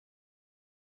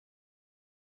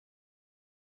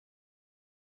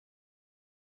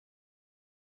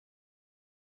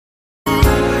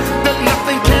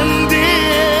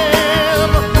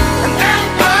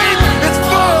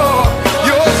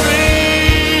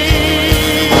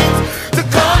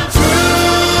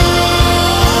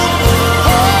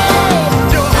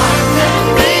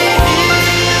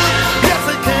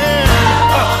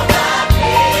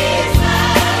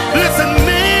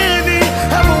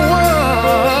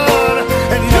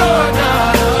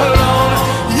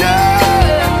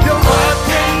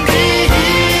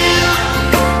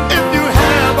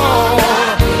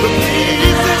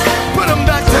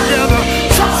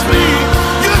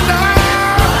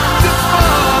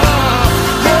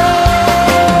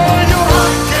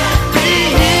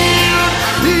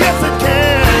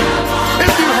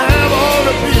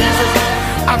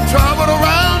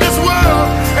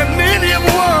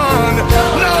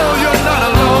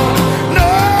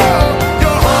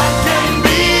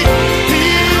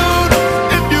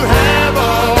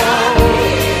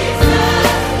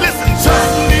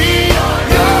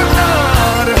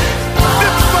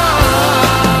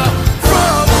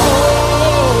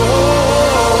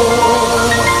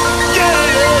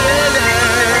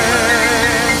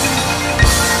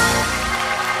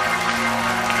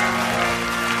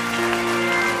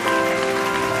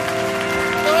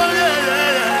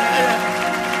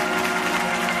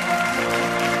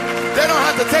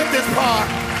to take this part,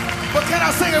 but can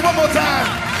I sing it one more time?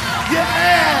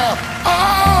 Yeah!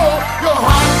 Oh, your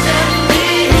heart can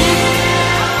be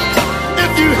healed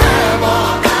if you have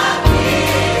all I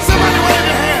need. Somebody wave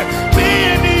your hand. Me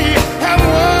and me have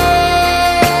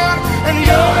one, and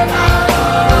you're not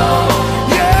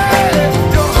alone. Yeah!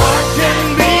 Your heart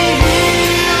can be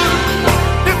healed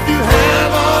if you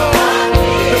have all I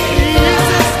need. The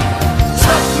pieces,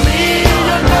 trust me,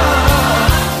 you're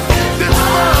not this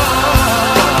far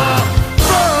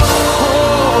from home.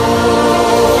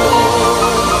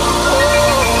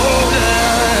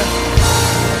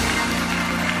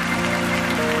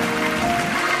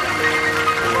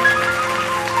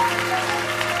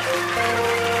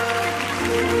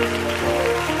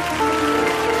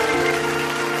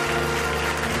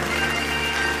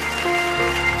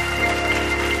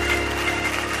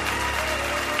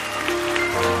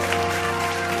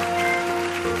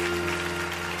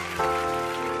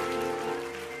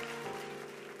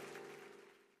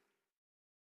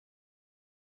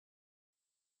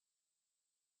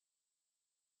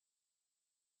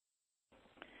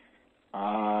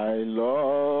 I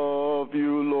love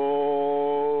you,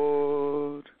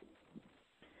 Lord,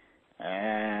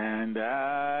 and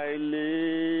I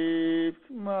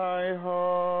lift my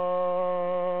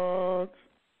heart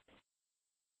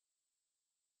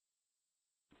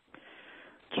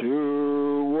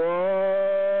to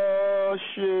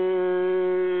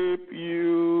worship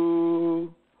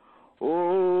you,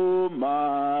 oh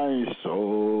my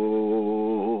soul,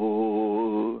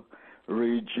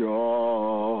 rejoice.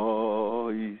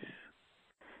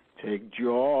 Take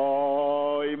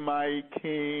joy, my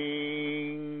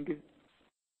King,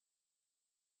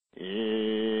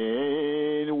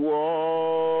 in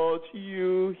what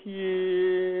you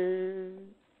hear.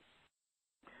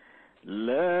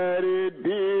 Let it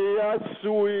be a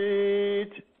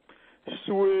sweet,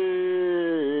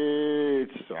 sweet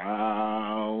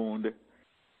sound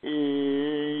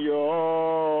in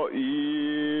your ear.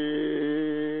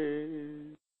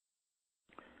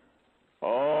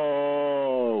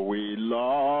 Oh, we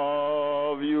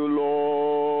love you,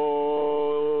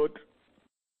 Lord,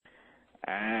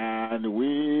 and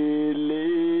we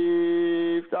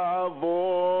lift our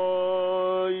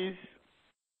voice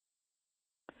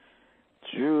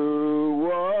to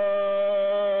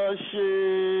worship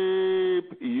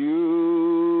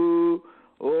you,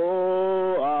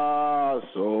 oh our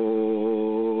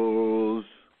souls,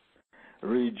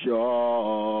 rejoice.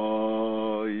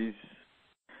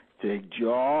 Take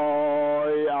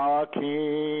joy, our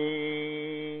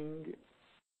King,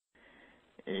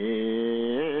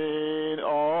 in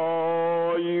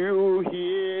all you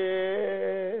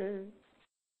hear,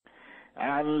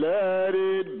 and let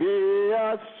it be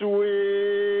a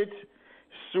sweet,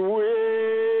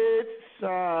 sweet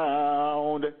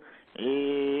sound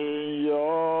in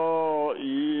your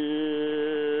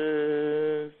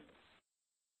ears.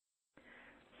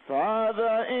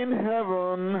 Father in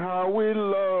heaven, how we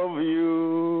love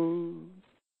you.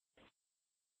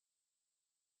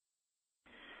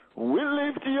 We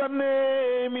lift your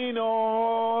name in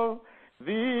all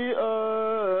the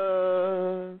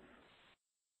earth.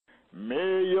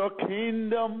 May your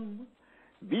kingdom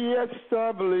be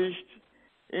established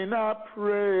in our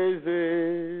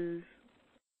praises.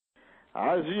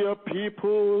 As your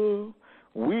people,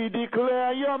 we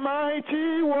declare your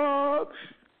mighty works.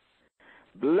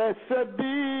 Blessed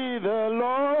be the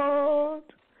Lord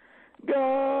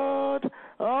God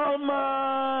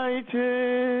Almighty,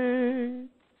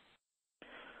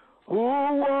 who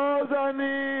was and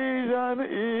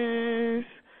is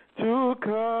to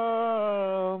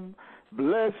come.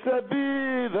 Blessed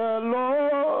be the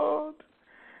Lord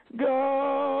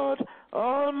God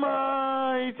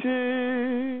Almighty,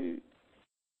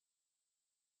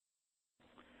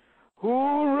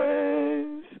 who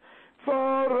reigns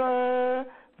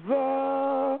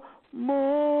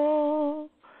forevermore.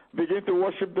 Begin to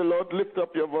worship the Lord. Lift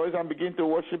up your voice and begin to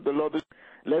worship the Lord.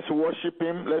 Let's worship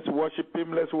him. Let's worship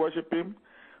him. Let's worship him.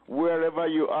 Wherever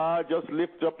you are, just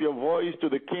lift up your voice to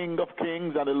the King of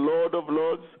Kings and the Lord of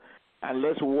Lords, and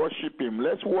let's worship him.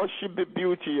 Let's worship the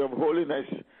beauty of holiness.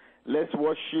 Let's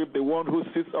worship the one who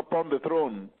sits upon the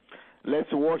throne.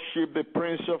 Let's worship the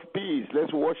Prince of Peace.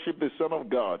 Let's worship the Son of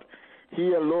God.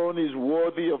 He alone is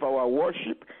worthy of our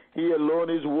worship. He alone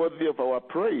is worthy of our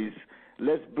praise.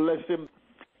 Let's bless him.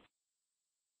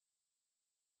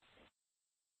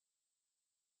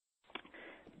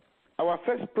 Our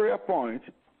first prayer point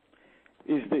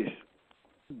is this.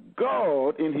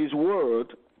 God, in his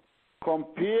word,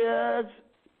 compares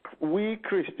we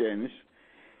Christians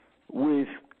with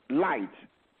light.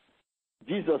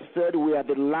 Jesus said we are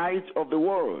the light of the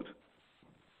world.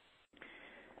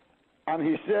 And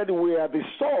he said, we are the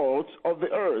salt of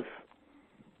the earth.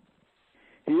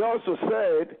 He also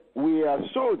said, we are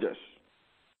soldiers.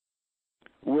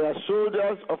 We are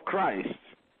soldiers of Christ.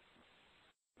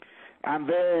 And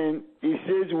then he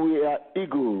says, we are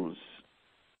eagles.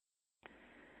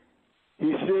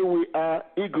 He said, we are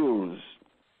eagles.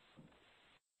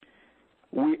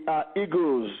 We are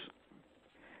eagles.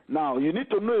 Now, you need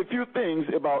to know a few things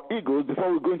about eagles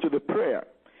before we go into the prayer.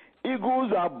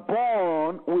 Eagles are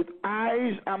born with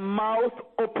eyes and mouth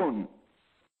open.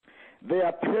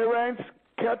 Their parents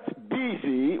kept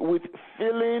busy with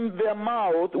filling their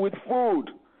mouth with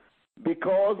food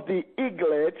because the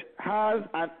eaglet has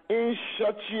an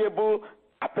insatiable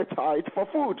appetite for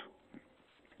food.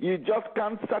 You just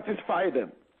can't satisfy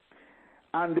them.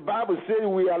 And the Bible says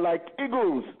we are like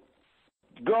eagles.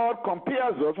 God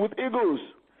compares us with eagles,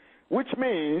 which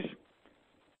means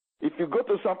if you go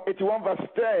to Psalm 81 verse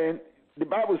 10, the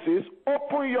Bible says,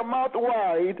 open your mouth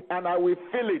wide and I will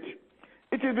fill it.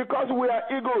 It is because we are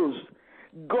eagles.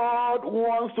 God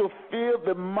wants to fill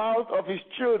the mouth of his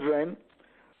children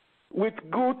with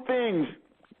good things.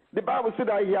 The Bible said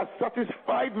that he has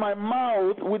satisfied my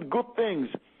mouth with good things.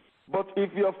 But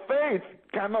if your faith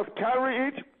cannot carry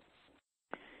it,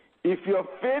 if your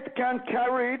faith can't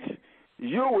carry it,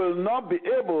 you will not be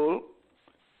able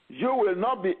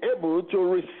to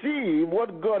receive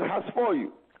what God has for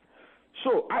you.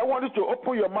 So I want you to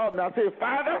open your mouth and say,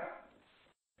 Father,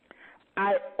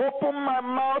 I open my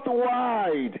mouth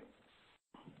wide.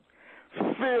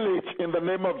 Fill it in the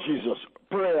name of Jesus.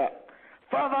 Prayer.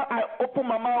 Father, I open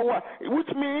my mouth wide, which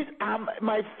means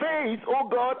my faith, oh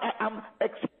God, I am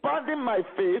expanding my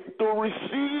faith to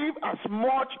receive as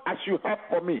much as you have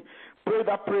for me. Pray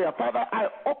that prayer. Father, I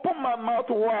open my mouth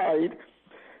wide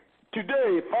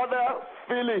today. Father,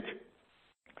 fill it.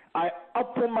 I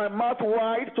open my mouth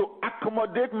wide to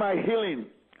accommodate my healing.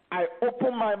 I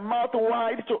open my mouth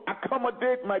wide to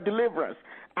accommodate my deliverance.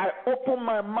 I open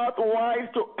my mouth wide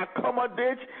to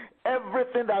accommodate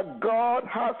everything that God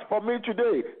has for me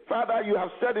today. Father, you have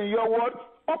said in your word,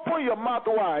 open your mouth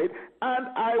wide and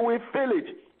I will fill it.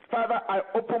 Father, I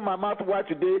open my mouth wide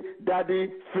today.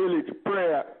 Daddy, fill it.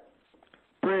 Prayer.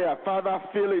 Prayer. Father,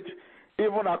 fill it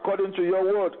even according to your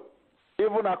word.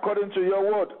 Even according to your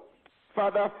word.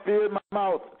 Father, fill my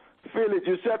mouth. Fill it.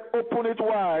 You said, open it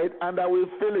wide and I will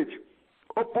fill it.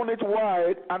 Open it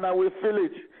wide and I will fill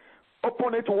it.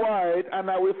 Open it wide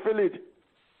and I will fill it.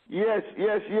 Yes,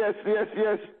 yes, yes, yes,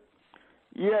 yes.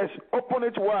 Yes, open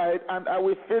it wide and I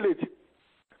will fill it.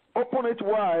 Open it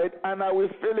wide and I will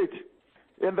fill it.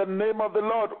 In the name of the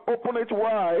Lord, open it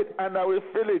wide and I will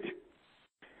fill it.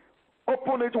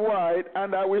 Open it wide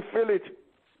and I will fill it.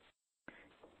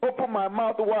 Open my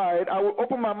mouth wide. I will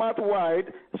open my mouth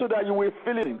wide so that you will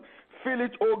fill it. Fill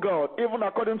it, oh God, even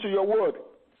according to your word.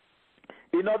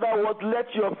 In other words, let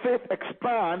your faith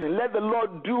expand and let the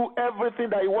Lord do everything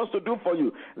that he wants to do for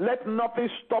you. Let nothing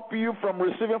stop you from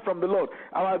receiving from the Lord.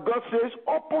 Our God says,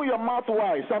 open your mouth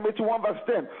wide. Psalm 81 verse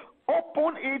 10.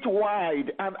 Open it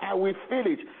wide and I will fill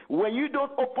it. When you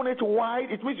don't open it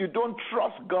wide, it means you don't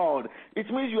trust God.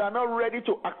 It means you are not ready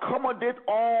to accommodate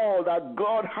all that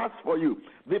God has for you.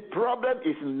 The problem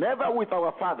is never with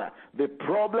our Father. The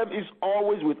problem is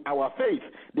always with our faith.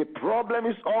 The problem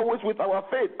is always with our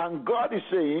faith. And God is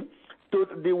saying, to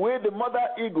the way the mother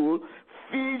eagle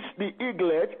feeds the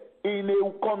eaglet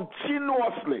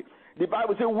continuously. The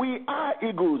Bible says we are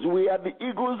eagles. We are the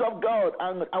eagles of God.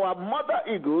 And our mother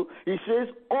eagle, he says,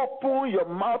 open your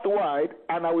mouth wide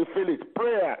and I will fill it.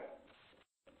 Prayer.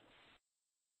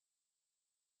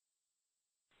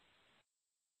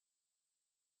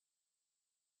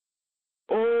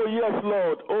 Oh, yes,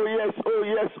 Lord. Oh, yes, oh,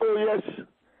 yes, oh, yes.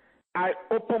 I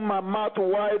open my mouth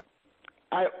wide.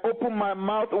 I open my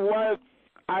mouth wide.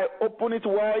 I open it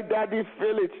wide. Daddy,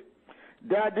 fill it.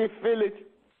 Daddy, fill it.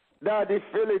 Daddy,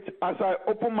 fill it. As I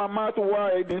open my mouth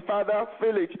wide, and Father,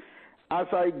 fill it. As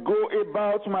I go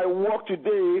about my work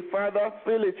today, Father,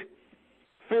 fill it.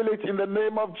 Fill it in the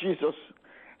name of Jesus.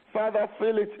 Father,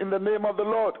 fill it in the name of the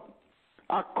Lord.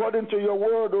 According to your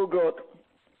word, O God.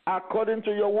 According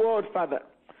to your word, Father.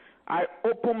 I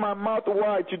open my mouth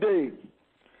wide today.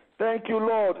 Thank you,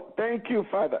 Lord. Thank you,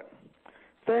 Father.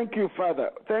 Thank you, Father.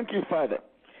 Thank you, Father.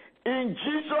 In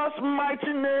Jesus'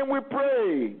 mighty name we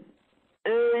pray.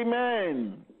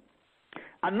 Amen.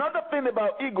 Another thing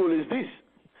about eagle is this.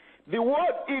 The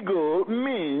word eagle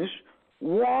means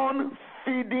one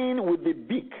feeding with the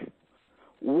beak.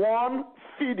 One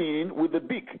feeding with the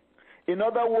beak. In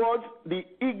other words, the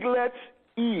eaglets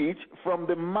eat from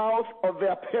the mouth of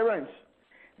their parents.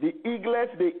 The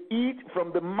eaglets, they eat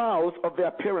from the mouth of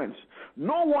their parents.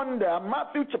 No wonder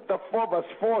Matthew chapter 4 verse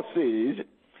 4 says,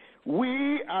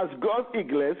 we as God's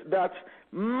eaglets, that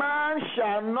man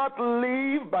shall not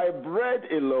live by bread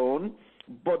alone,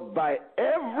 but by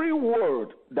every word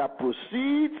that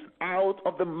proceeds out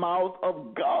of the mouth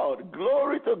of God.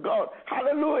 Glory to God.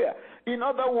 Hallelujah. In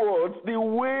other words, the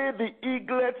way the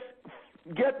eaglets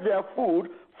get their food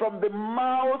from the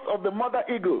mouth of the mother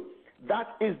eagle,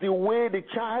 that is the way the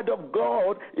child of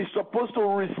God is supposed to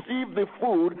receive the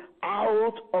food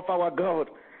out of our God.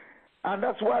 And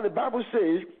that's why the Bible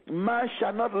says, man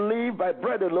shall not live by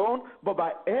bread alone, but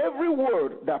by every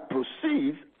word that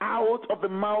proceeds out of the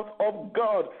mouth of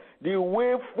God. The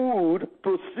way food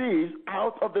proceeds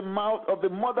out of the mouth of the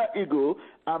mother eagle,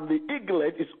 and the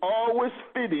eaglet is always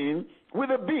feeding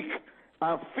with a beak,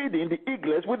 and feeding the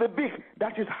eaglets with a beak.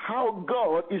 That is how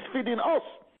God is feeding us.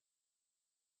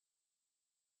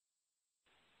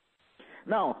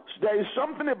 Now, there is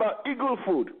something about eagle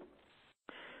food.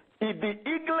 If the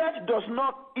eaglet does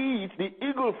not eat the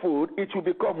eagle food, it will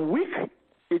become weak,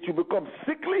 it will become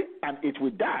sickly, and it will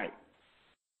die.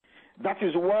 That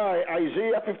is why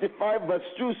Isaiah 55 verse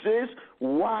 2 says,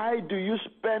 why do you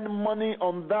spend money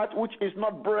on that which is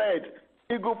not bread,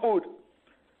 eagle food?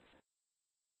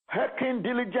 Hearken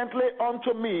diligently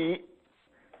unto me,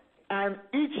 and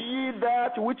eat ye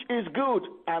that which is good,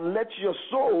 and let your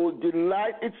soul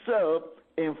delight itself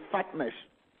in fatness.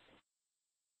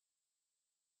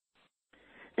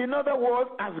 In other words,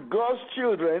 as God's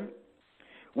children,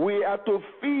 we are to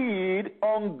feed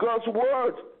on God's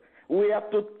word. We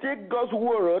have to take God's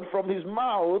word from his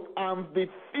mouth and be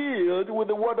filled with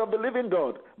the word of the living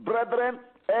God. Brethren,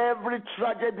 every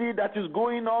tragedy that is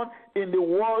going on in the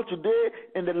world today,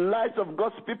 in the lives of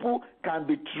God's people, can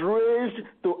be traced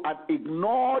to an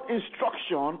ignored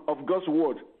instruction of God's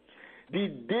word. The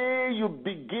day you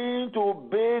begin to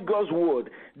obey God's word,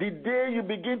 the day you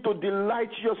begin to delight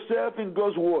yourself in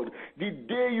God's word, the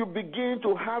day you begin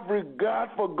to have regard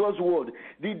for God's word,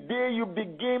 the day you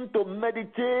begin to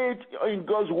meditate in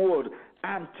God's word,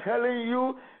 I'm telling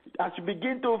you, as you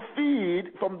begin to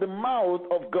feed from the mouth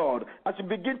of God, as you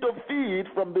begin to feed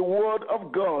from the word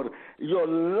of God, your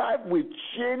life will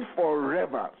change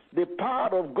forever. The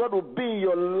power of God will be in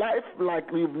your life like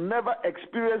you've never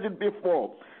experienced it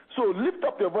before. So lift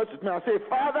up your voice with me and say,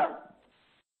 Father,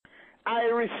 I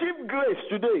receive grace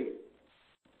today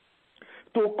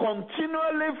to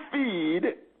continually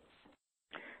feed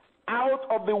out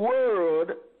of the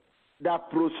word that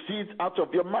proceeds out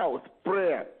of your mouth.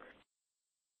 Prayer.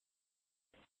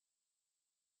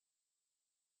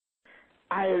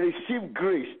 I receive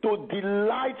grace to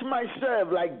delight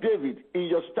myself like David in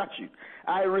your statute.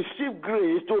 I receive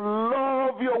grace to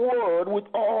love your word with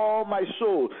all my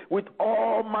soul, with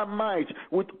all my might,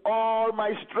 with all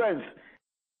my strength.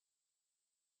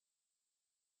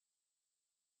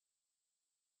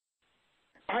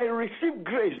 I receive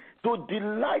grace to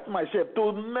delight myself,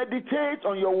 to meditate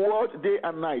on your word day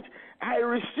and night. I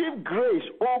receive grace,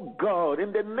 oh God,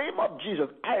 in the name of Jesus.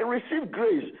 I receive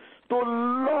grace to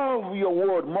love your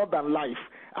word more than life.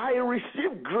 I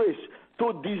receive grace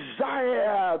to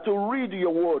desire to read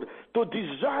your word, to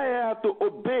desire to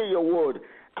obey your word.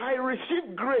 I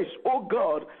receive grace, oh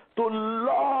God, to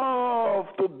love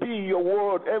to be your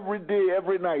word every day,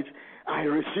 every night. I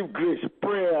receive grace.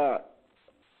 Prayer.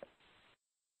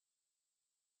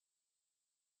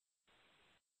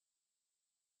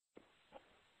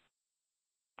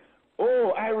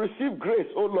 Oh, I receive grace,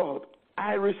 oh Lord.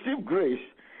 I receive grace.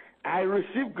 I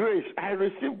receive grace. I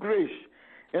receive grace.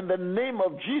 In the name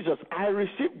of Jesus, I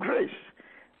receive grace.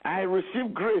 I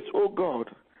receive grace, oh God.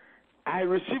 I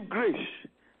receive grace.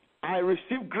 I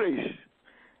receive grace.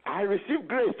 I receive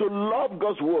grace to love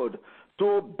God's word, to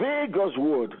obey God's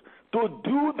word, to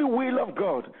do the will of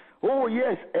God. Oh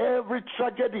yes, every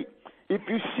tragedy. If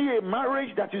you see a marriage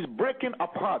that is breaking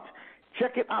apart,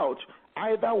 check it out.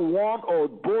 Either one or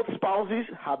both spouses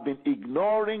have been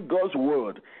ignoring God's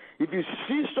word. If you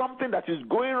see something that is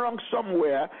going wrong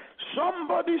somewhere,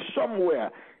 somebody somewhere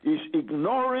is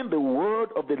ignoring the word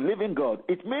of the living God.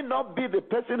 It may not be the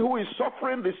person who is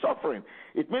suffering the suffering.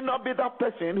 It may not be that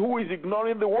person who is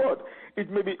ignoring the word.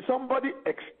 It may be somebody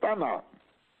external.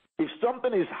 If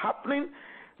something is happening,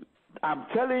 I'm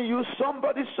telling you,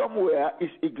 somebody somewhere is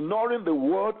ignoring the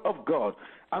word of God.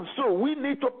 And so we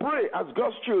need to pray as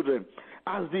God's children.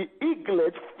 As the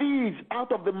eaglet feeds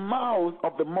out of the mouth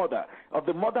of the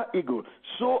mother eagle,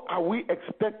 so are we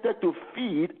expected to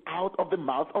feed out of the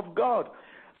mouth of God.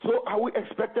 So are we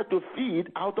expected to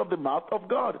feed out of the mouth of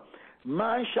God.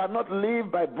 Man shall not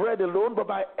live by bread alone, but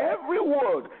by every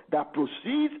word that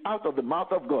proceeds out of the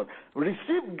mouth of God.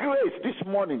 Receive grace this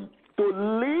morning to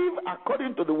live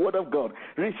according to the word of God.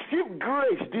 Receive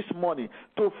grace this morning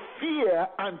to fear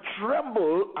and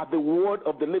tremble at the word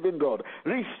of the living God.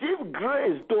 Receive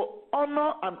grace to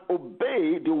honor and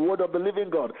obey the word of the living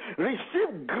God.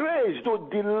 Receive grace to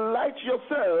delight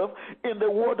yourself in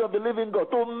the word of the living God,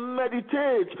 to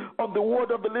meditate on the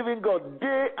word of the living God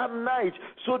day and night,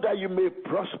 so that you may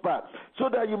prosper, so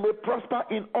that you may prosper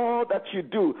in all that you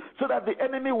do, so that the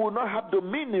enemy will not have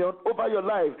dominion over your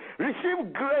life.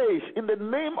 Receive grace in the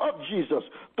name of Jesus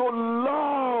to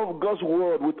love God's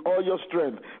word with all your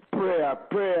strength.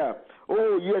 Prayer.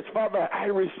 Oh, yes, Father, I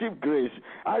receive grace.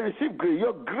 I receive grace.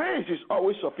 Your grace is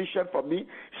always sufficient for me.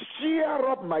 Stir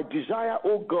up my desire,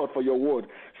 oh God, for your word.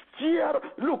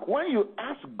 Look, when you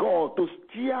ask God to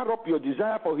stir up your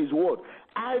desire for his word,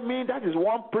 I mean, that is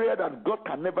one prayer that God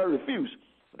can never refuse.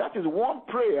 That is one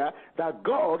prayer that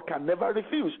God can never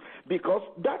refuse, because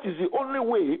that is the only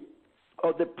way,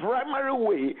 or the primary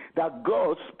way, that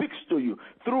God speaks to you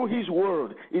through his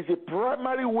word. Is the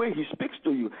primary way he speaks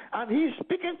to you, and he is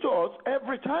speaking to us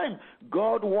every time.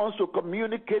 God wants to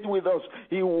communicate with us.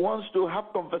 He wants to have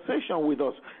conversation with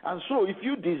us. And so if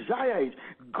you desire it,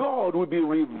 God will be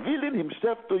revealing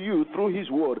himself to you through his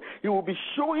word. He will be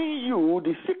showing you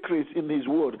the secrets in his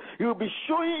word. He will be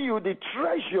showing you the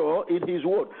treasure in his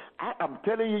word. I am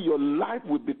telling you, your life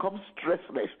will become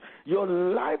stressless. Your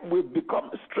life will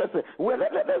become stressless. Well,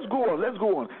 let's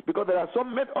go on, because there are so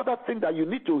many other things that you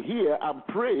need to hear and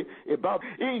pray about.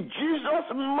 In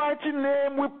Jesus' mighty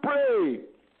name we pray.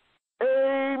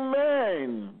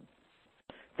 Amen.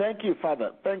 Thank you,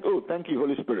 Father. Thank you,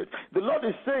 Holy Spirit. The Lord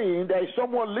is saying there is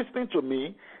someone listening to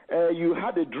me. You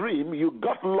had a dream. You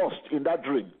got lost in that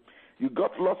dream. You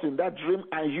got lost in that dream,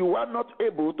 and you are not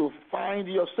able to find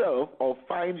yourself or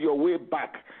find your way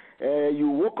back. You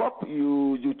woke up,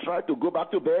 you tried to go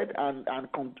back to bed and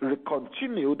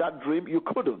continue that dream. You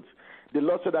couldn't. The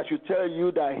Lord said I should tell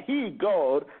you that he,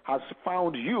 God, has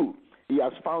found you. He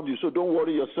has found you, so don't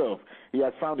worry yourself. He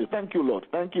has found you. Thank you, Lord.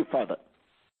 Thank you, Father.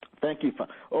 Thank you,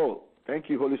 Father. Oh, thank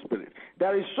you, Holy Spirit.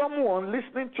 There is someone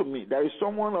listening to me. There is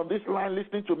someone on this line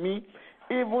listening to me.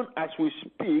 Even as we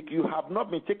speak, you have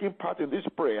not been taking part in this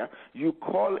prayer. You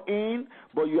call in,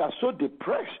 but you are so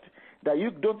depressed that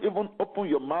you don't even open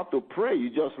your mouth to pray. You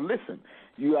just listen.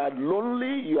 You are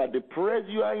lonely, you are depressed,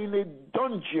 you are in a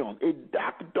dungeon, a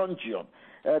dark dungeon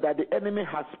that the enemy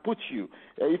has put you.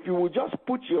 If you will just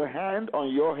put your hand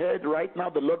on your head right now,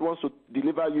 the Lord wants to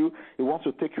deliver you. He wants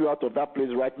to take you out of that place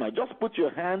right now. Just put your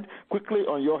hand quickly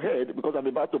on your head, because I'm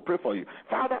about to pray for you.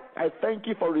 Father, I thank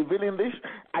you for revealing this.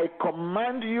 I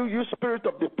command you, you spirit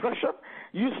of depression,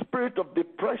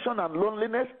 and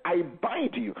loneliness, I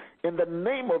bind you. In the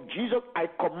name of Jesus, I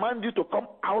command you to come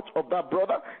out of that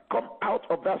brother, come out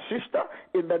of that sister.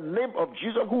 In the name of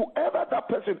Jesus, whoever that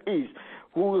person is,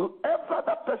 whoever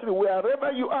that person,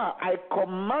 wherever you are, I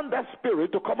command that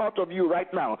spirit to come out of you right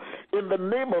now. In the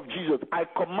name of Jesus, I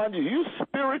command you, you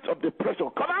spirit of depression,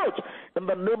 come out. In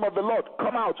the name of the Lord,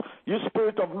 come out. You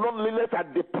spirit of loneliness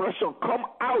and depression, come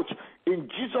out. In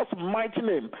Jesus' mighty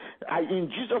name. In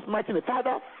Jesus' mighty name.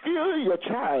 Father, fill your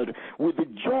child with the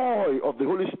joy of the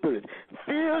Holy Spirit.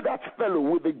 Fill that fellow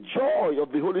with the joy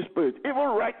of the Holy Spirit.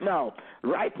 Even right now.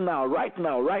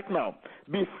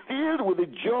 Be filled with the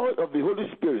joy of the Holy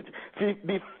Spirit.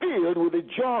 Be filled with the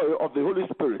joy of the Holy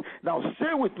Spirit. Now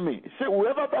say with me, say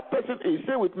whoever that person is,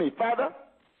 say with me, Father,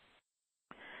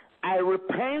 I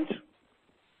repent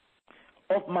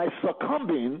of my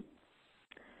succumbing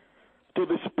to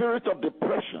the spirit of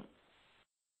depression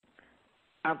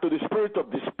and to the spirit of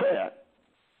despair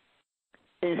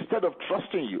instead of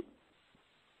trusting you.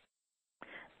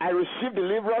 I receive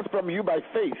deliverance from you by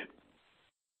faith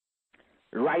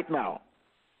right now.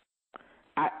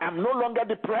 I am no longer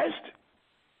depressed.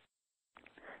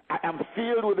 I am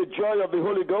filled with the joy of the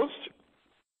Holy Ghost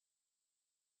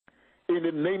in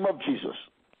the name of Jesus.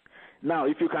 Now,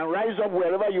 if you can rise up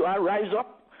wherever you are, rise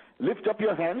up, lift up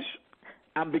your hands,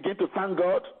 and begin to thank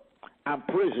God and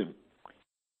praise him.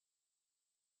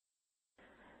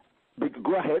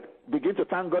 Go ahead, begin to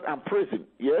thank God and praise him.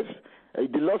 Yes,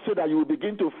 the Lord said that you will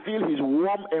begin to feel his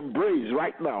warm embrace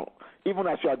right now. Even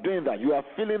as you are doing that, you are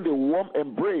feeling the warm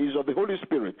embrace of the Holy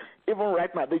Spirit. Even right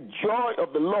now, the joy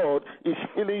of the Lord is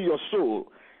filling your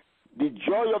soul. The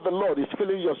joy of the Lord is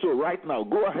filling your soul right now.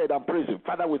 Go ahead and praise him.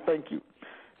 Father, we thank you.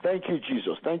 Thank you,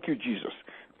 Jesus. Thank you, Jesus.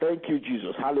 Thank you,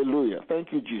 Jesus. Hallelujah.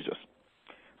 Thank you, Jesus.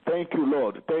 Thank you,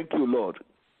 Lord. Thank you, Lord.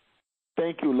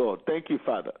 Thank you, Lord. Thank you,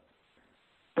 Father.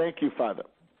 Thank you, Father.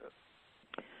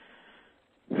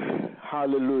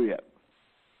 Hallelujah.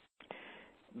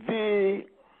 The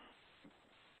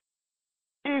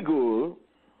eagle,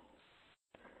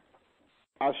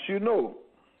 as you know,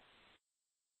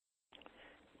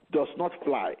 does not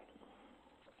fly.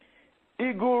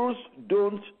 Eagles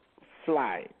don't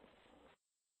fly.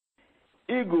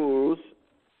 Eagles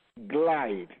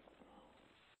glide.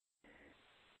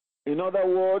 In other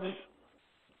words,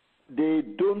 they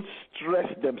don't stress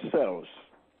themselves.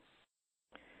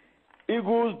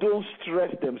 Eagles don't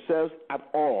stress themselves at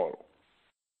all.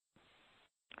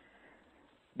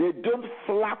 They don't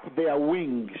flap their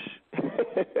wings.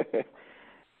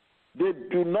 They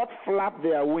do not flap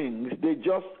their wings. They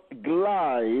just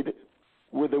glide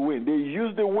with the wind. They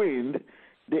use the wind.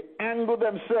 They angle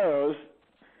themselves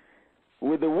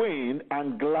with the wind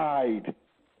and glide.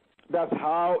 That's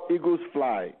how eagles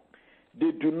fly.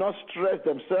 They do not stress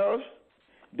themselves.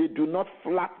 They do not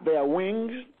flap their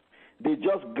wings. They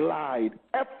just glide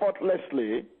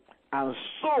effortlessly and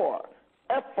soar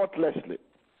effortlessly.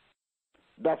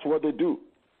 That's what they do.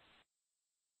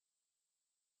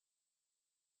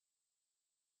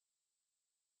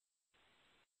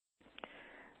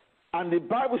 And the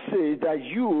Bible says that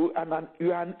you are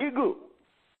an eagle.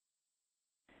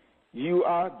 You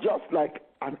are just like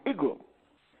an eagle.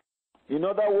 In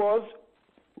other words,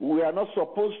 we are not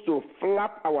supposed to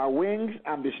flap our wings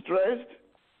and be stressed.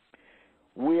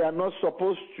 We are not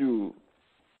supposed to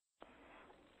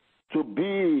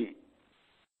be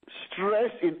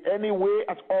stressed in any way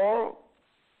at all.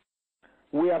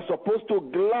 We are supposed to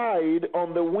glide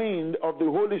on the wind of the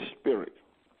Holy Spirit.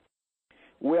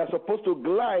 We are supposed to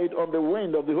glide on the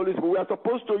wind of the Holy Spirit. We are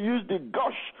supposed to use the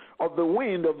gush of the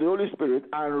wind of the Holy Spirit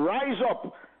and rise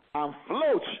up and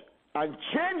float and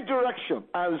change direction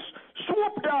and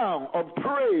swoop down on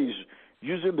praise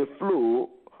using the flow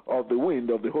of the wind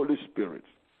of the Holy Spirit.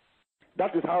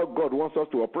 That is how God wants us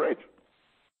to operate.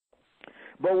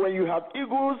 But when you have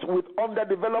eagles with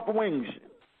underdeveloped wings,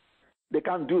 they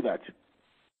can't do that.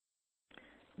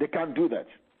 They can't do that.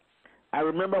 I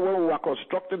remember when we were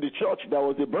constructing the church, there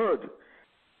was a bird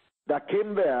that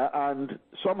came there and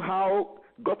somehow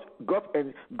got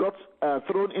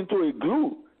thrown into a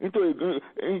glue.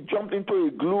 He jumped into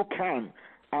a glue can,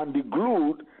 and the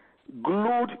glue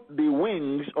glued the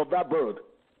wings of that bird.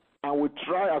 And we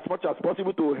try as much as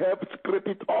possible to help scrape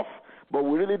it off, but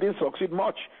we really didn't succeed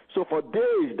much. So for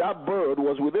days, that bird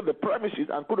was within the premises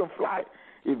and couldn't fly.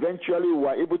 Eventually, we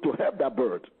were able to help that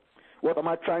bird. What am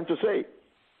I trying to say?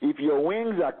 If your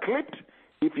wings are clipped,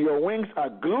 if your wings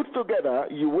are glued together,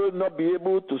 you will not be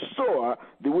able to soar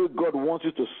the way God wants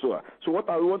you to soar. So what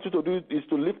I want you to do is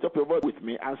to lift up your voice with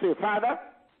me and say, Father,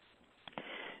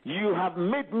 you have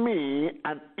made me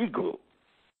an eagle.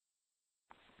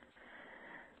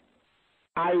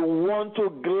 I want to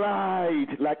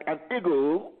glide like an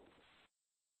eagle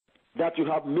that you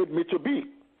have made me to be.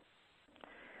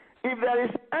 If there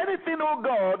is anything, oh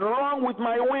God, wrong with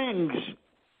my wings,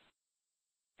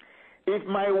 if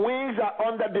my wings are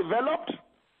underdeveloped,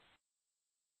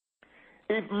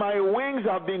 if my wings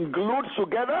have been glued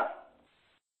together,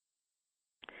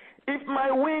 if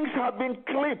my wings have been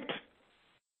clipped,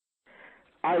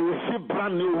 I receive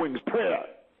brand new wings. Prayer.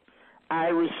 I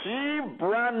receive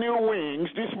brand new wings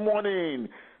this morning.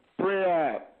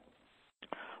 Prayer.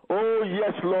 Oh,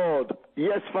 yes, Lord.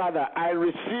 Yes, Father. I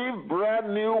receive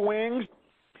brand new wings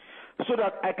so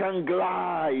that I can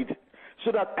glide,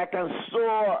 so that I can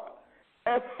soar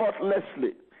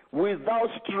effortlessly, without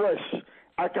stress.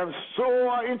 I can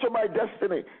soar into my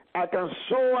destiny. I can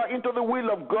soar into the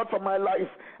will of God for my life.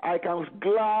 I can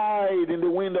glide in the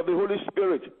wind of the Holy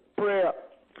Spirit. Prayer.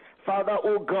 Father,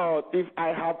 oh God, if I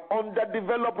have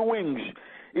underdeveloped wings,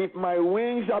 if my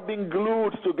wings have been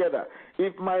glued together,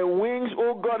 if my wings,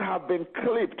 oh God, have been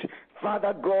clipped,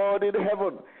 Father God in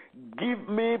heaven, give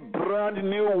me brand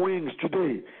new wings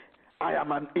today. I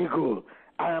am an eagle.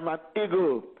 I am an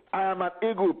eagle. I am an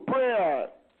eagle. Prayer.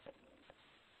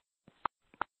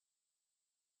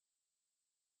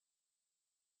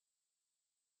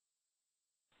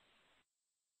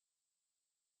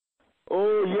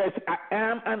 Oh, yes, I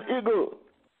am an eagle.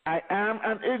 I am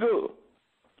an eagle.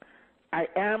 I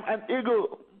am an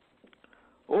eagle.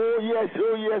 Oh, yes,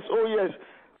 oh, yes, oh, yes.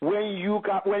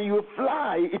 When you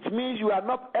fly, it means you are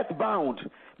not earthbound.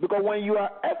 Because when you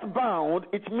are earthbound,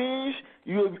 it means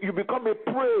you become a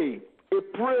prey. A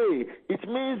prey. It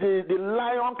means the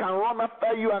lion can run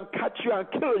after you and catch you and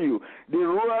kill you. The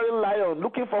roaring lion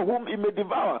looking for whom he may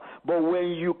devour. But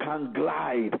when you can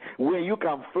glide, when you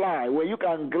can fly, when you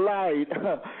can glide,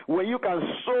 when you can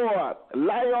soar,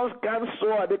 lions can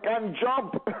soar, they can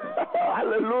jump.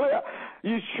 Hallelujah.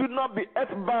 You should not be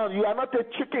earthbound. You are not a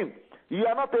chicken. You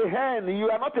are not a hen. You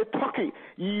are not a turkey.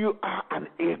 You are an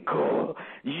eagle.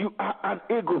 You are an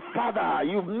eagle. Father,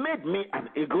 you've made me an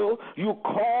eagle. You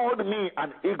called me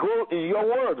an eagle in your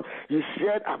word. You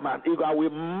said, I'm an eagle. I will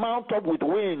mount up with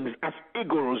wings as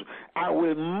eagles. I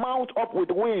will mount up with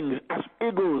wings as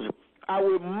eagles. I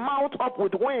will mount up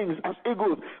with wings as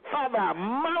eagles. Father,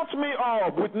 mount me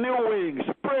up with new wings.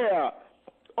 Prayer.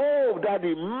 Oh,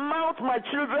 Daddy, mount my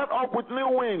children up with new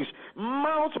wings.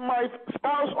 Mount my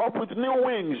spouse up with new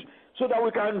wings so that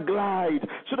we can glide,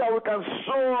 so that we can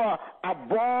soar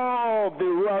above the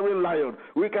roaring lion.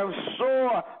 We can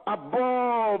soar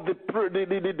above the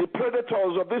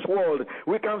predators of this world.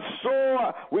 We can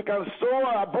soar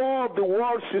above the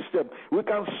world system. We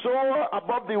can soar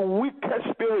above the wicked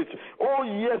spirits. Oh,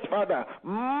 yes, Father,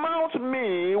 mount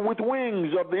me with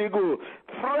wings of the eagle,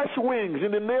 fresh wings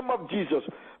in the name of Jesus.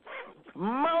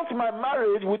 Mount my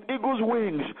marriage with eagle's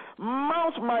wings.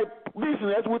 Mount my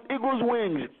business with eagle's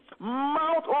wings.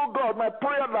 Mount, oh God, my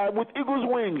prayer life with eagle's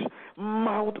wings.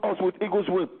 Mount us with eagle's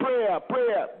wings. Prayer.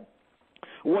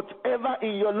 Whatever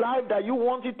in your life that you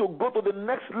want it to go to the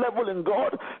next level in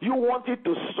God, you want it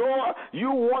to soar,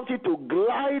 you want it to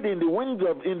glide in the wind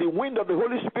of the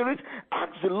Holy Spirit,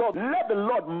 ask the Lord. Let the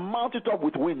Lord mount it up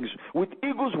with wings, with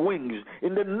eagle's wings.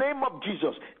 In the name of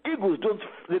Jesus. Eagles don't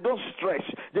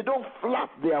stretch. They don't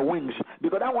flap their wings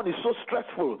because that one is so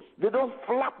stressful. They don't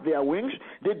flap their wings.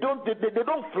 They don't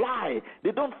fly.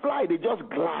 They don't fly. They just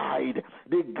glide.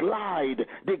 They glide.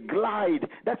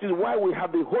 That is why we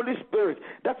have the Holy Spirit.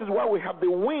 That is why we have the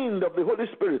wind of the Holy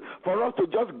Spirit for us to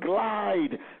just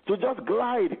glide.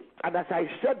 And as I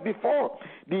said before,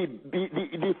 the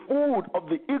food of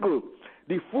the eagle.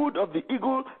 The food of the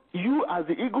eagle, you as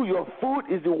the eagle, your food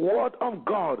is the word of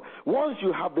God. Once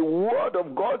you have the word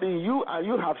of God in you and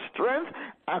you have strength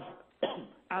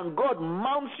and God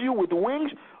mounts you with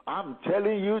wings, I'm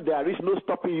telling you, there is no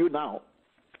stopping you now.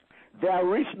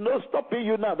 There is no stopping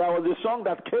you now. There was a song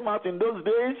that came out in those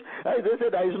days. They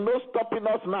said, there is no stopping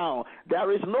us now.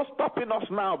 There is no stopping us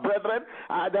now, brethren.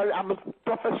 I'm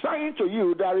prophesying to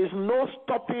you, there is no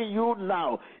stopping you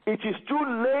now. It is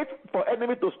too late for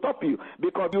enemy to stop you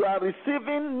because you are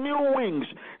receiving new wings.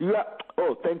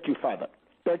 Thank you, Father.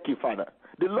 Thank you, Father.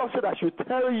 The Lord said I should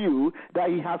tell you that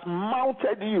He has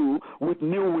mounted you with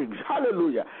new wings.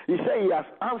 Hallelujah. He said He has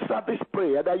answered this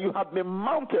prayer, that you have been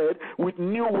mounted with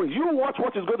new wings. You watch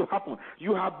what is going to happen.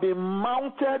 You have been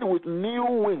mounted with new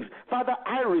wings. Father,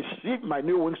 I receive my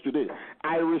new wings today.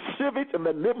 I receive it in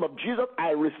the name of Jesus. I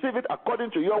receive it according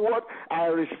to your word. I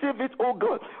receive it, oh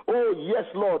God. Oh, yes,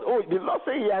 Lord. Oh, the Lord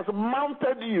said He has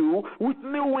mounted you with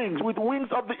new wings, with wings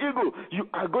of the eagle. You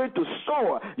are going to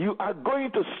soar. You are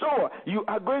going to soar. You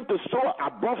are going to soar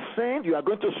above sin. You are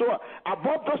going to soar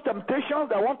above those temptations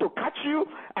that want to catch you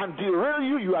and derail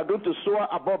you. You are going to soar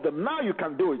above them. Now you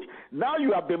can do it. Now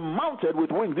you have been mounted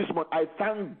with wings this month. I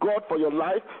thank God for your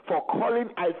life, for calling.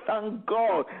 I thank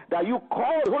God that you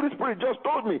called. The Holy Spirit just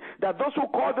told me that those who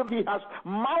called Him, He has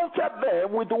mounted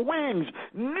them with wings,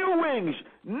 new wings,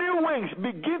 new wings.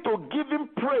 Begin to give Him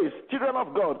praise, children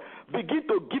of God. Begin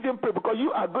to give Him praise because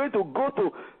you are going to go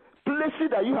to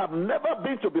places that you have never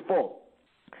been to before.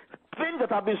 Things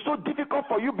that have been so difficult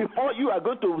for you before, you are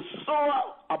going to soar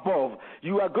above.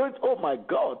 You are going to, oh my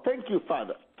God, thank you,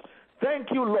 Father. Thank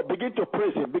you, Lord. Begin to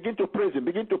praise Him. Begin to praise Him.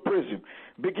 Begin to praise Him.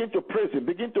 Begin to praise Him.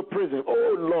 Begin to praise Him.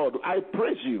 Oh, Lord, I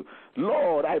praise you.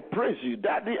 Lord, I praise you.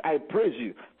 Daddy, I praise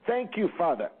you. Thank you,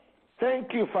 Father.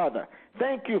 Thank you, Father.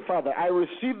 Thank you, Father. I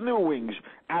receive new wings.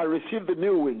 I receive the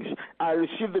new wings. I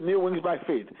receive the new wings by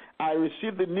faith. I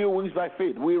receive the new wings by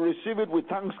faith. We receive it with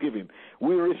thanksgiving.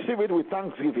 We receive it with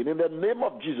thanksgiving in the name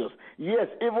of Jesus. Yes,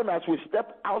 even as we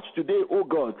step out today, oh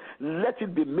God, let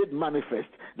it be made manifest.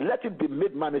 Let it be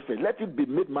made manifest. Let it be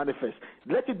made manifest.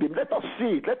 Let us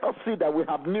see it. Let us see that we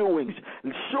have new wings.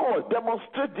 Show us,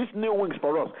 demonstrate these new wings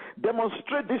for us.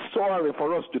 Demonstrate this soaring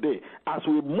for us today as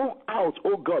we move out,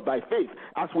 oh God, by faith.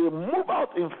 As we move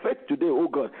out in faith today, oh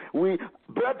God,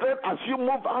 brethren, as you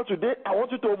move out today, I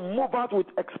want you to move out with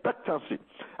expectancy.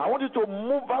 I want you to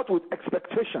move out with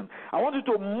expectation. I want you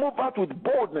to move out with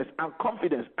boldness and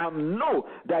confidence and know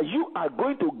that you are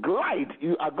going to glide.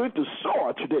 You are going to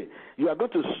soar today. You are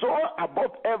going to soar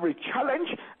above every challenge,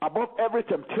 above every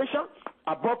temptation,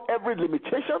 above every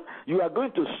limitation. You are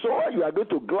going to soar. You are going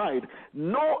to glide.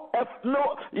 No,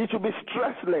 it will be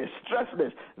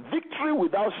stressless. Victory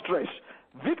without stress.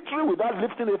 Victory without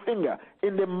lifting a finger.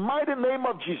 In the mighty name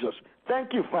of Jesus.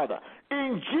 Thank you, Father.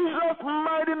 In Jesus'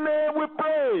 mighty name we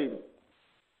pray.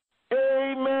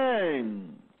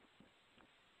 Amen.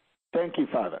 Thank you,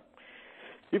 Father.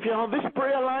 If you're on this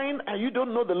prayer line and you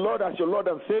don't know the Lord as your Lord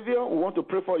and Savior, we want to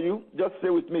pray for you. Just say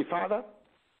with me, Father,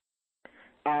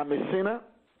 I am a sinner.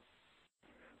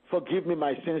 Forgive me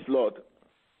my sins, Lord.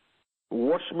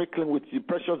 Wash me clean with the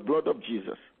precious blood of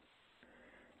Jesus.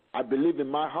 I believe in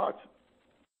my heart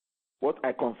what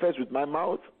I confess with my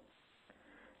mouth,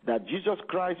 that Jesus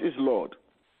Christ is Lord,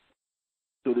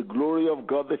 to the glory of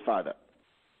God the Father.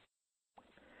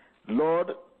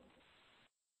 Lord,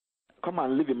 come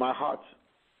and live in my heart.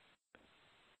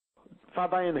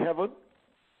 Father in heaven,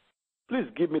 please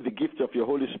give me the gift of your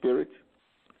Holy Spirit.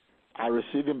 I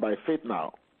receive him by faith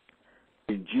now.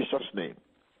 In Jesus' name.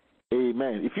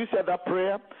 Amen. If you said that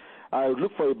prayer,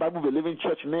 look for a Bible-believing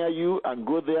church near you and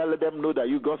go there. Let them know that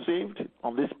you got saved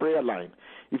on this prayer line.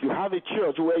 If you have a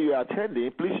church where you are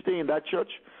attending, please stay in that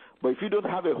church. But if you don't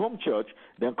have a home church,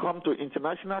 then come to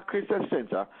International Christian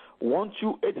Center,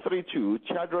 12832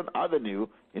 Chadron Avenue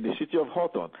in the city of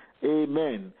Houghton.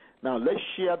 Amen. Now let's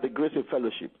share the grace of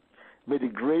fellowship. May the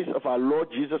grace of our Lord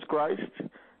Jesus Christ,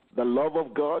 the love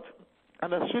of God,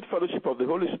 and the sweet fellowship of the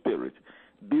Holy Spirit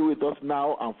be with us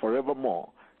now and forevermore.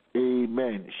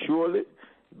 Amen. Surely,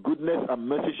 goodness and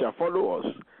mercy shall follow us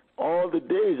all the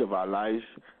days of our lives,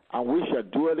 and we shall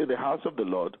dwell in the house of the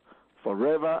Lord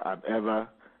forever and ever.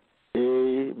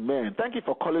 Amen. Thank you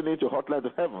for calling into Hotline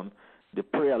of Heaven, the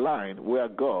prayer line where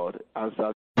God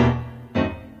answers.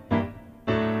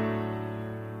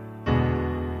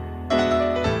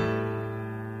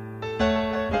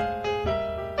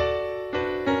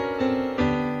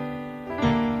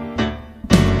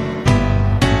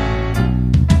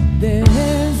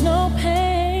 There's no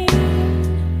pain,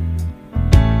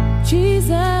 Jesus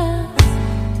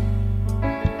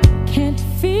can't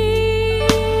feel,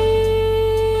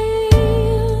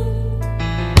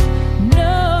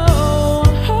 no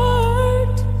hurt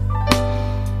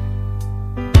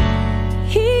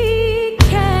he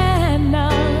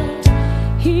cannot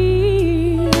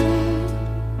heal.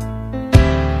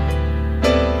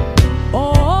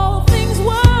 All things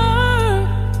work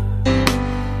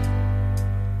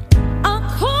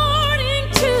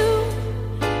according to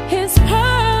his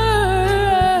perfect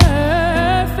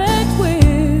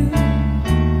will.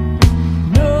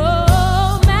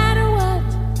 No matter what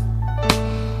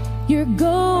you're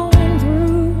going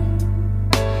through,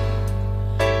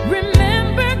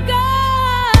 remember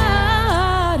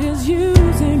God is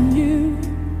using you,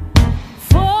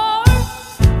 for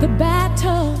the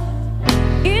battle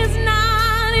is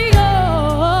not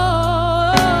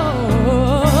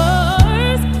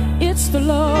yours, it's the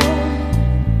Lord's.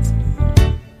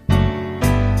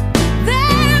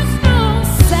 There's no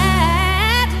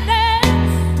sadness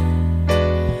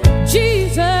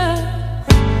Jesus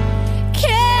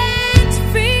can't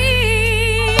feel,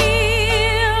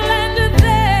 and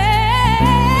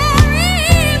there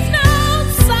is no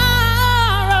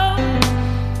sorrow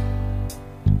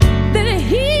that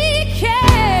he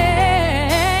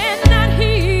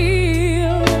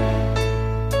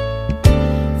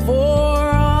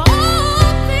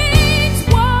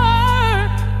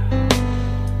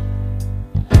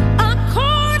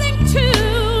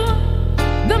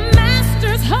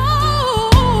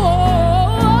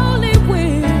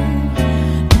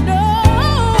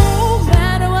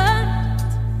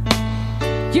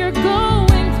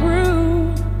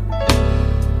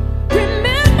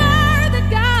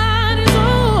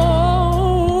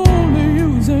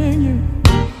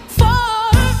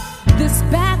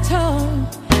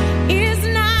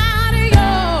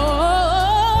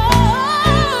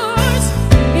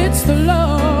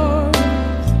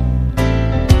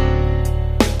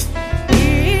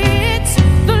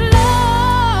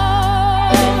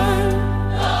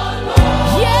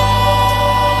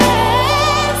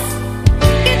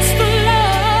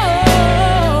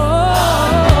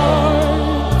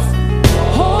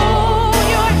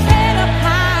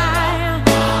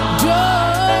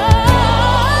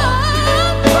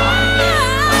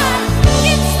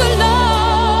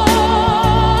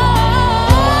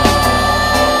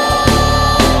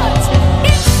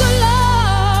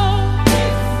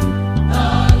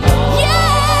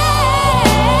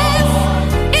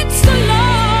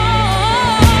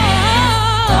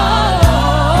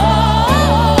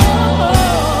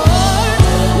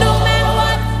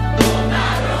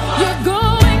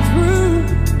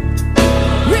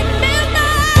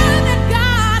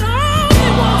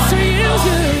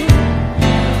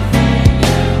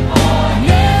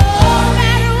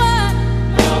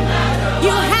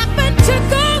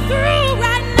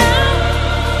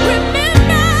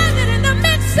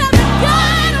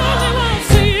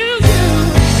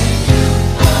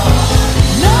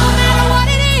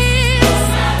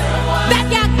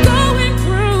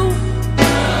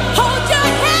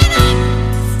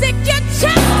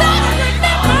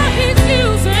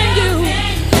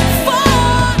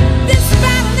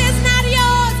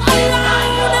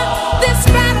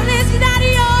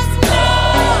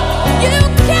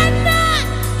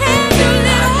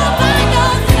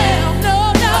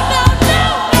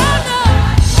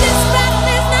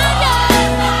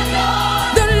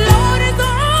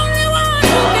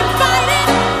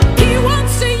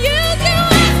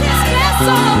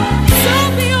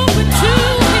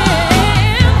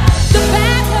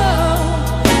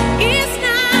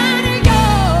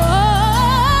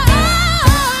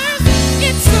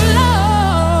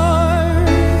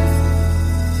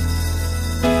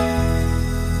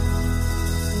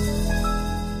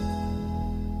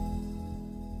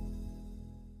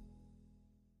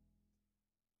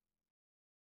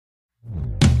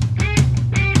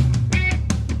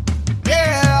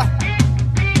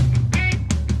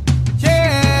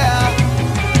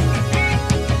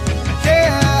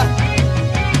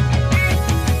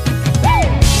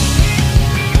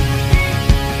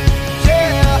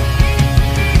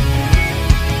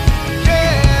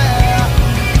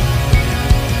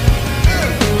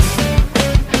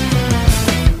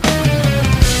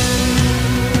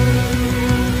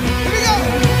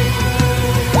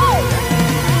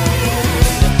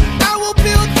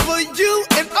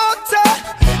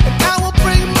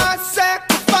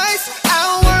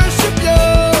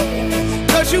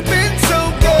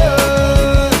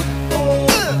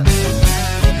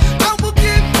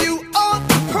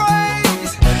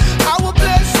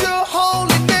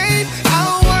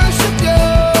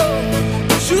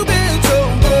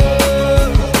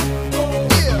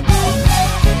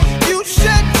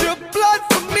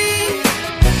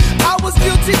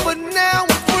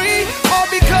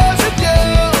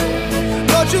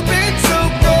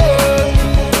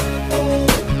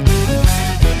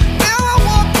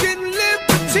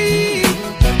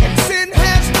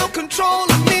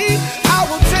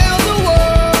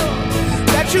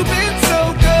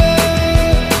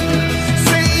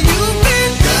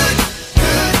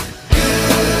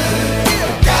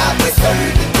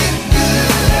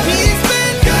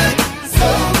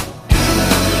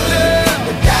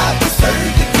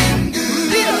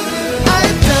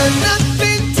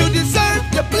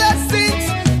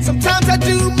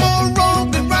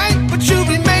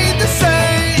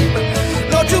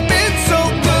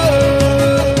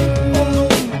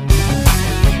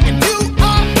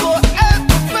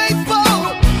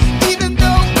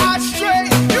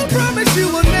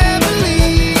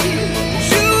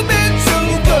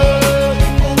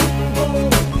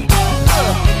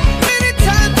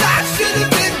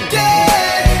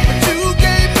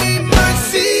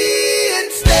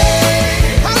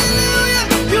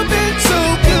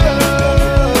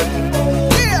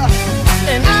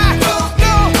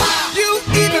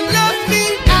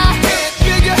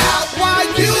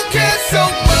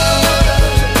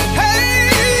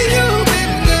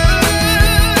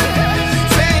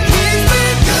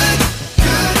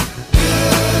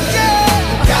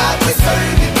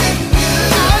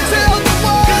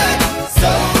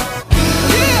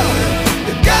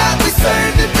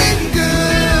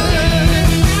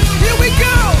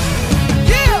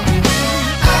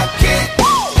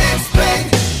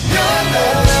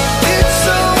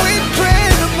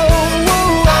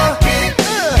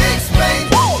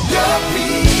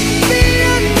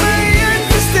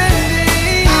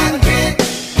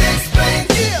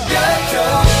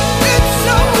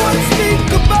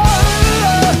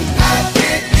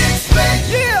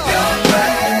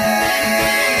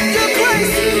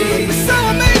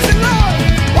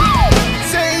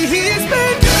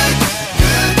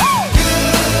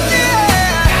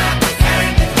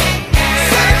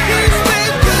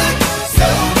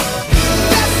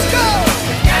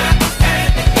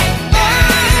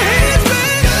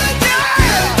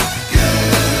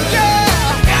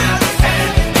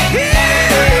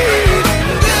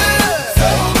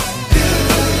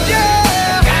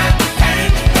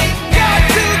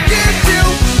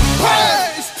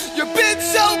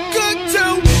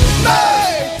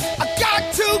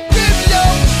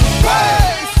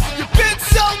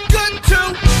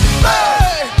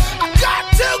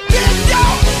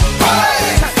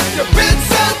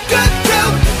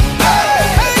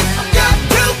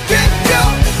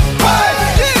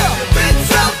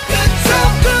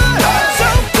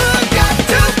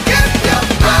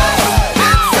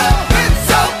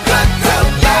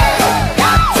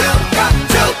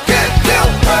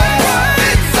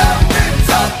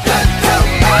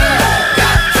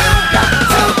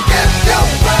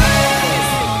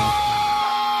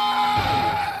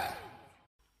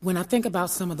think about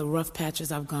some of the rough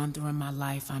patches I've gone through in my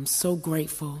life, I'm so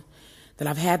grateful that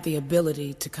I've had the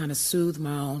ability to kind of soothe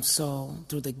my own soul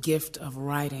through the gift of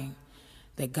writing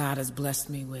that God has blessed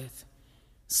me with.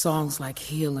 Songs like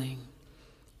Healing.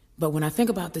 But when I think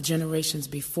about the generations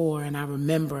before, and I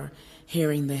remember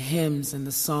hearing the hymns and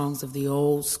the songs of the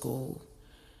old school,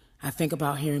 I think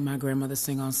about hearing my grandmother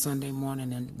sing on Sunday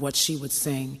morning and what she would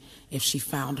sing if she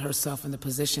found herself in the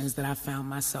positions that I found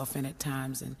myself in at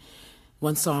times. And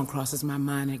one song crosses my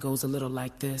mind, and it goes a little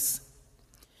like this.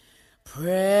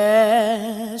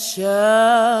 Precious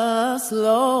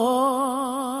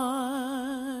Lord,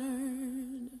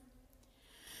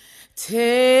 take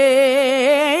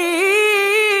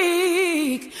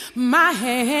my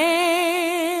hand,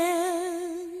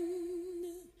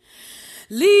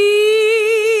 lead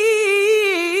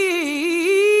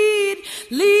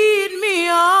me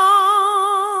on,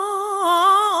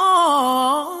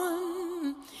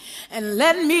 and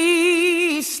let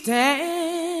me stand.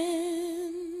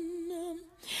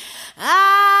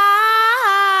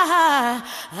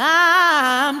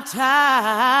 I'm tired.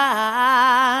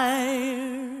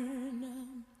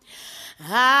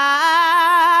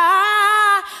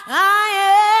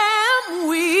 I am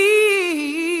weak,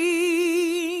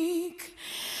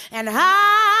 and I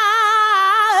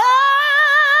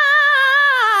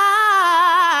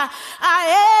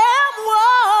am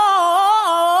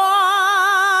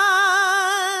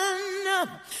worn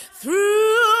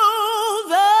through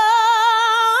the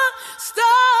storms,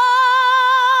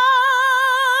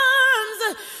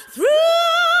 through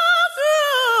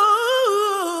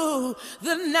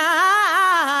the night.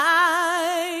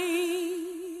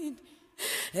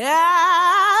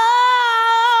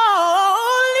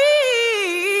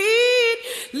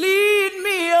 Lead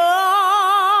me on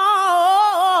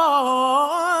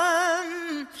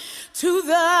to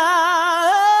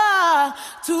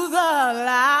the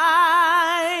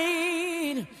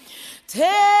light.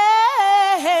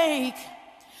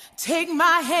 Take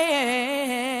my hand,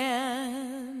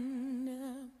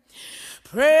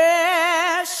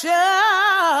 precious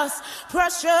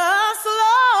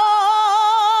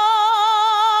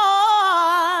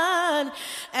Lord,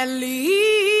 and lead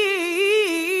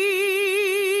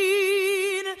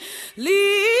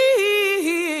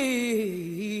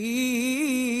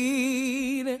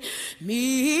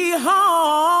me home.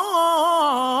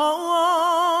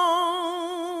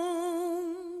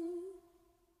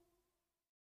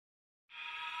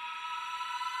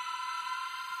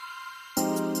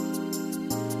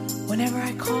 Whenever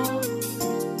I call,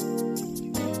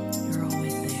 you're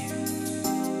always there.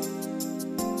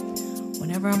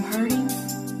 Whenever I'm hurting,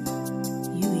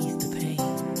 you ease the pain.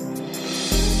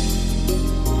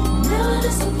 Never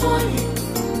disappointed,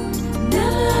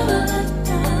 never ever let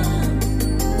down.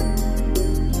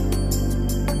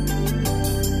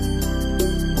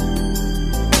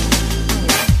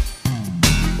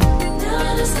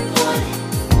 Never disappointed,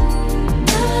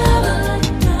 never ever let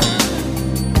down.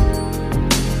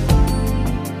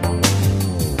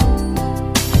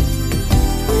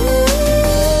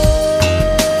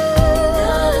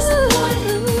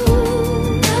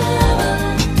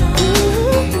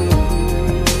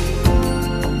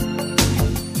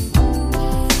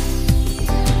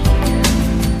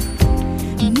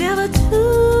 Never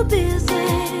too busy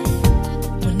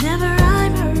whenever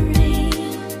I'm hurting.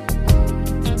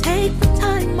 Take the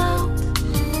time out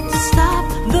to stop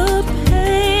the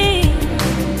pain.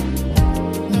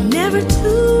 Never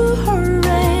too